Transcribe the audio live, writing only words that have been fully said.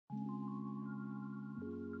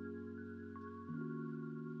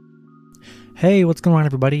Hey, what's going on,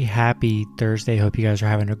 everybody? Happy Thursday. Hope you guys are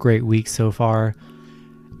having a great week so far.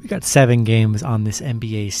 We got 7 games on this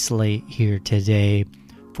NBA slate here today.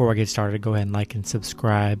 Before I get started, go ahead and like and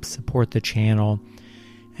subscribe, support the channel,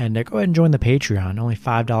 and go ahead and join the Patreon. Only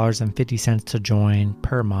 $5.50 to join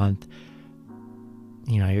per month.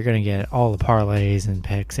 You know, you're going to get all the parlays and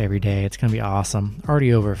picks every day. It's going to be awesome.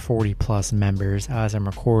 Already over 40 plus members as I'm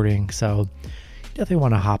recording, so definitely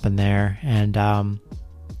want to hop in there. And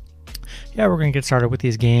yeah, we're going to get started with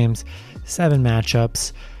these games. 7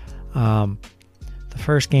 matchups. The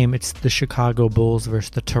first game, it's the Chicago Bulls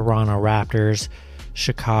versus the Toronto Raptors.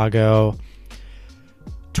 Chicago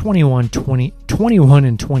 21-28,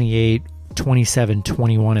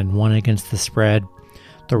 27-21-1 against the spread.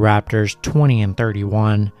 The Raptors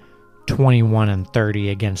 20-31,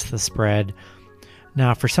 21-30 against the spread.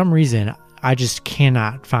 Now, for some reason, I just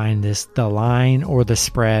cannot find the line or the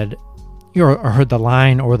spread, or the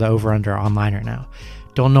line or the over-under online right now.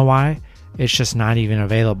 Don't know why. It's just not even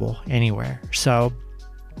available anywhere. So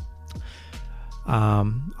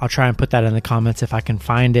I'll try and put that in the comments if I can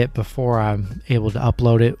find it before I'm able to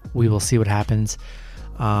upload it. We will see what happens.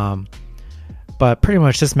 But pretty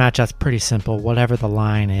much this matchup's pretty simple. Whatever the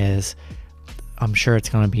line is, I'm sure it's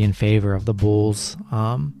going to be in favor of the Bulls.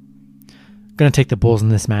 Going to take the Bulls in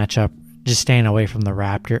this matchup. Just staying away from the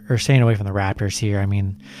Raptors here. I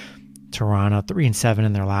mean, Toronto 3-7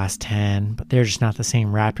 in their last 10, but they're just not the same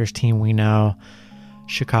Raptors team we know.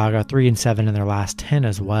 Chicago 3-7 in their last 10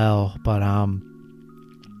 as well, but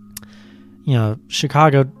you know,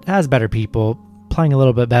 Chicago has better people, playing a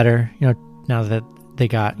little bit better. You know, now that they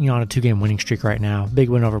got, you know, on a 2-game winning streak right now, big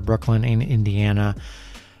win over Brooklyn and Indiana.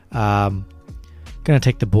 Gonna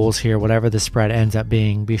take the Bulls here, whatever the spread ends up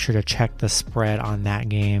being. Be sure to check the spread on that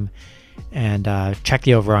game. And check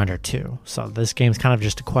the over-under too. So this game's kind of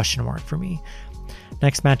just a question mark for me.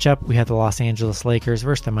 Next matchup, we have the Los Angeles Lakers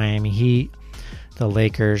versus the Miami Heat. The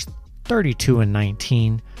Lakers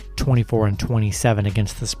 32-19, 24-27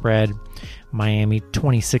 against the spread. Miami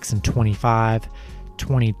 26-25,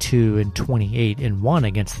 22-28-1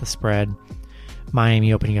 against the spread.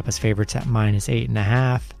 Miami opening up as favorites at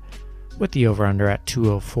 -8.5, with the over-under at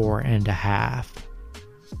 204.5.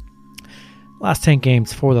 Last 10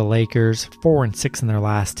 games for the Lakers, 4-6 in their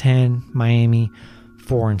last 10. Miami,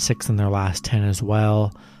 4-6 in their last 10 as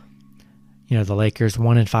well. You know, the Lakers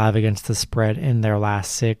 1-5 against the spread in their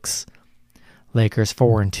last 6. Lakers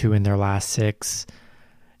 4-2 in their last 6.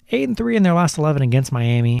 8-3 in their last 11 against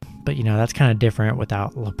Miami. But, you know, that's kind of different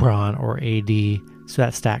without LeBron or AD. So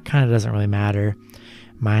that stat kind of doesn't really matter.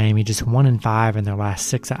 Miami just 1-5 in their last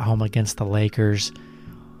 6 at home against the Lakers.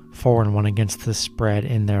 4-1 against the spread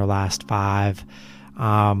in their last 5. You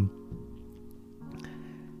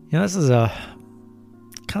know, this is a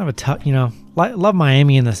kind of a tough, you know, love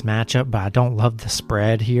Miami in this matchup, but I don't love the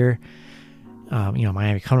spread here. You know,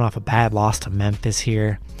 Miami coming off a bad loss to Memphis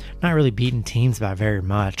here. Not really beating teams by very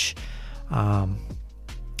much. Gonna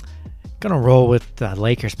roll with the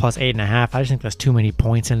Lakers plus 8.5. I just think that's too many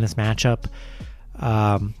points in this matchup.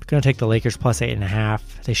 Gonna take the Lakers plus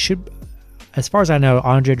 8.5. They should... As far as I know,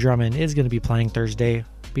 Andre Drummond is going to be playing Thursday.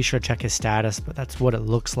 Be sure to check his status, but that's what it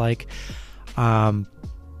looks like. Yeah,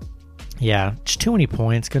 just too many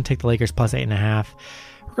points. Going to take the Lakers plus 8.5.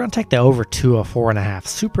 We're going to take the over 204.5.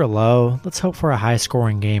 Super low. Let's hope for a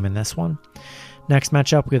high-scoring game in this one. Next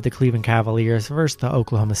matchup, we have the Cleveland Cavaliers versus the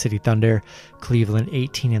Oklahoma City Thunder. Cleveland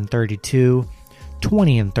 18-32,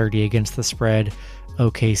 20-30 against the spread.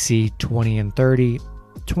 OKC 20-30,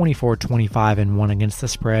 24-25-1 against the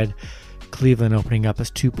spread. Cleveland opening up as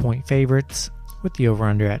 2-point favorites with the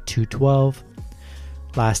over-under at 212.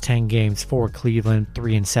 Last 10 games for Cleveland,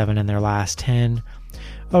 3-7 in their last 10.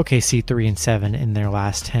 OKC 3-7 in their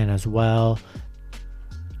last 10 as well.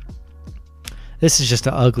 This is just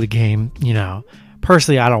an ugly game, you know.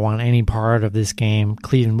 Personally, I don't want any part of this game.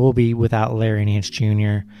 Cleveland will be without Larry Nance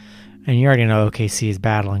Jr. And you already know OKC is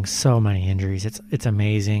battling so many injuries. It's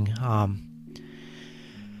amazing.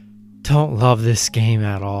 Don't love this game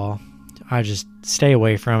at all. I just stay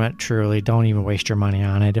away from it, truly. Don't even waste your money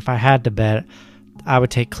on it. If I had to bet, I would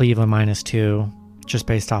take Cleveland -2, just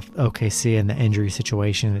based off OKC and the injury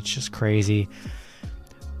situation. It's just crazy.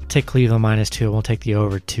 Take Cleveland -2. We'll take the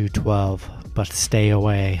over 212, but stay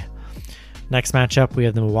away. Next matchup, we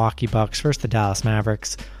have the Milwaukee Bucks versus the Dallas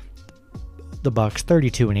Mavericks. The Bucks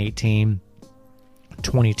 32-18,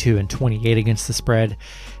 22-28 against the spread.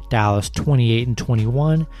 Dallas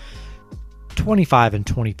 28-21.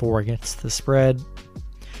 25-24 against the spread.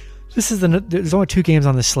 There's only 2 games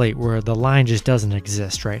on the slate where the line just doesn't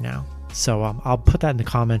exist right now. So I'll put that in the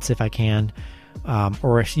comments if I can,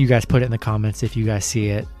 or if you guys put it in the comments if you guys see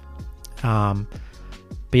it. But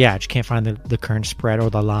yeah, I just can't find the current spread or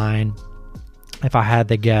the line. If I had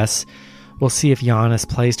to guess, we'll see if Giannis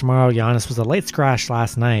plays tomorrow. Giannis was a late scratch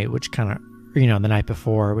last night, which kind of, the night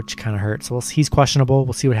before, which kind of hurts. So he's questionable.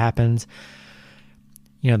 We'll see what happens.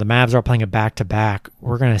 The Mavs are playing a back-to-back.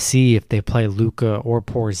 We're going to see if they play Luka or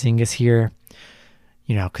Porzingis here,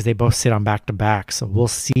 because they both sit on back-to-back. So we'll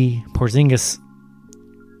see. Porzingis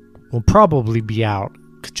will probably be out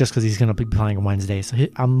just because he's going to be playing Wednesday. So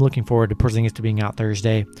I'm looking forward to Porzingis to being out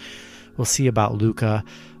Thursday. We'll see about Luka.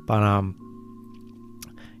 But,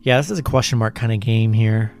 yeah, this is a question mark kind of game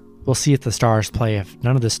here. We'll see if the Stars play. If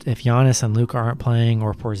Giannis and Luka aren't playing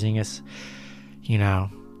or Porzingis,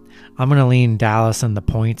 I'm going to lean Dallas on the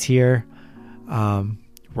points here,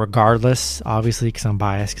 regardless, obviously, because I'm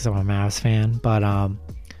biased because I'm a Mavs fan. But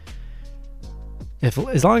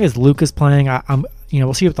as long as Luka's playing,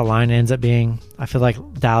 we'll see what the line ends up being. I feel like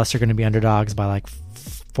Dallas are going to be underdogs by like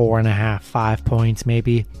 4.5, 5 points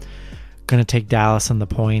maybe. Going to take Dallas on the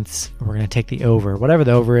points. We're going to take the over. Whatever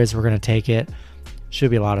the over is, we're going to take it. Should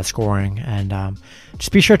be a lot of scoring. And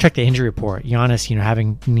just be sure to check the injury report. Giannis,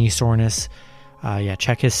 having knee soreness.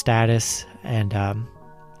 Check his status and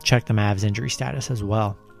check the Mavs injury status as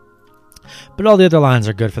well. But all the other lines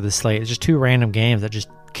are good for the slate. It's just two random games that just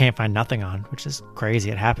can't find nothing on, which is crazy.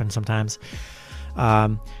 It happens sometimes.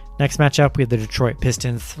 Next matchup, we have the Detroit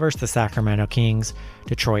Pistons versus the Sacramento Kings.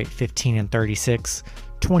 Detroit 15-36,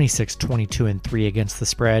 26-22-3 against the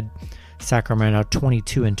spread. Sacramento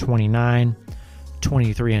 22-29,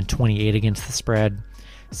 23-28 against the spread.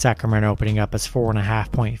 Sacramento opening up as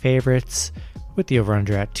 4.5 point favorites, with the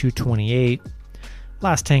over-under at 228.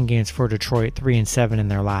 Last 10 games for Detroit, 3-7 in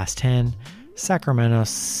their last 10. Sacramento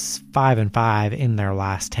 5-5 in their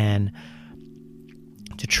last 10.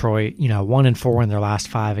 Detroit, 1-4 in their last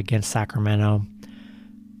 5 against Sacramento.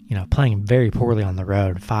 Playing very poorly on the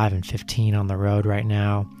road, 5-15 on the road right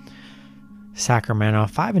now. Sacramento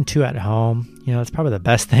 5-2 at home. It's probably the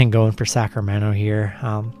best thing going for Sacramento here.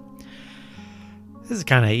 This is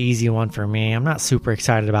kind of an easy one for me. I'm not super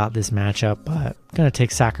excited about this matchup, but I'm going to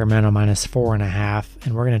take Sacramento minus 4.5,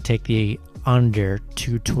 and we're going to take the under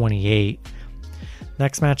 228.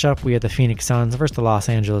 Next matchup, we have the Phoenix Suns versus the Los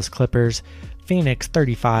Angeles Clippers. Phoenix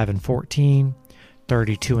 35-14,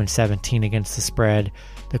 32-17 against the spread.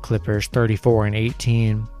 The Clippers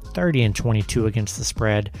 34-18, 30-22 against the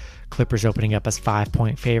spread. Clippers opening up as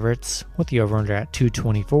 5-point favorites, with the over-under at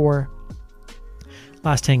 224.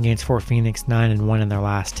 Last 10 games for Phoenix, 9-1 in their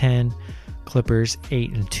last 10. Clippers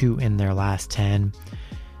 8-2 in their last 10.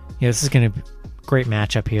 This is going to be a great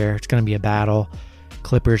matchup here. It's going to be a battle.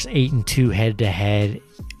 Clippers 8-2 head-to-head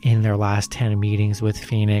in their last 10 meetings with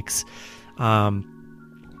Phoenix. Personally,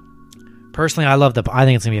 I think it's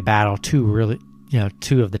going to be a battle. Two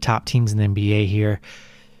of the top teams in the NBA here.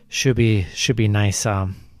 Should be nice.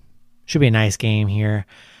 Should be a nice game here.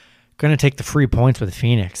 Going to take the free points with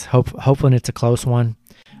Phoenix. Hoping it's a close one.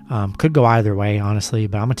 Could go either way, honestly,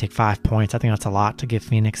 but I'm going to take 5 points. I think that's a lot to give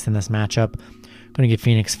Phoenix in this matchup. Going to give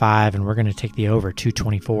Phoenix 5, and we're going to take the over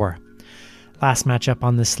 224. Last matchup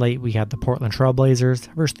on this slate, we have the Portland Trail Blazers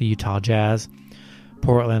versus the Utah Jazz.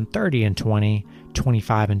 Portland 30-20,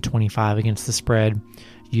 25-25 against the spread.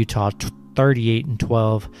 Utah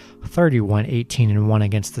 38-12, 31-18-1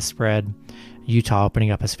 against the spread. Utah opening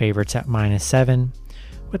up as favorites at -7,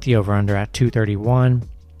 with the over-under at 231.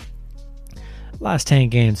 Last 10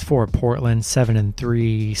 games for Portland,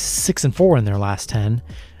 7-3, 6-4 in their last 10.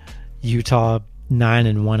 Utah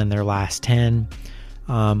 9-1 in their last 10.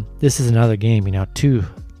 This is another game, two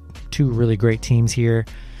really great teams here.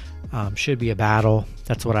 Should be a battle.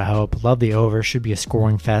 That's what I hope. Love the over. Should be a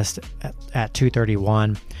scoring fest at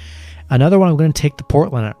 231. Another one, I'm going to take the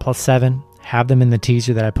Portland at +7. Have them in the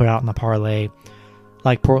teaser that I put out in the parlay.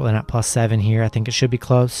 Like Portland at +7 here. I think it should be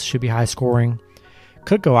close. Should be high scoring.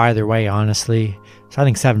 Could go either way, honestly. So I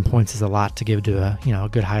think 7 points is a lot to give to a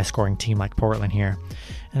good high scoring team like Portland here.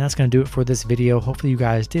 And that's going to do it for this video. Hopefully you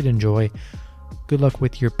guys did enjoy. Good luck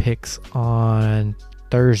with your picks on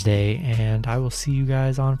Thursday, and I will see you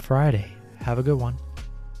guys on Friday. Have a good one.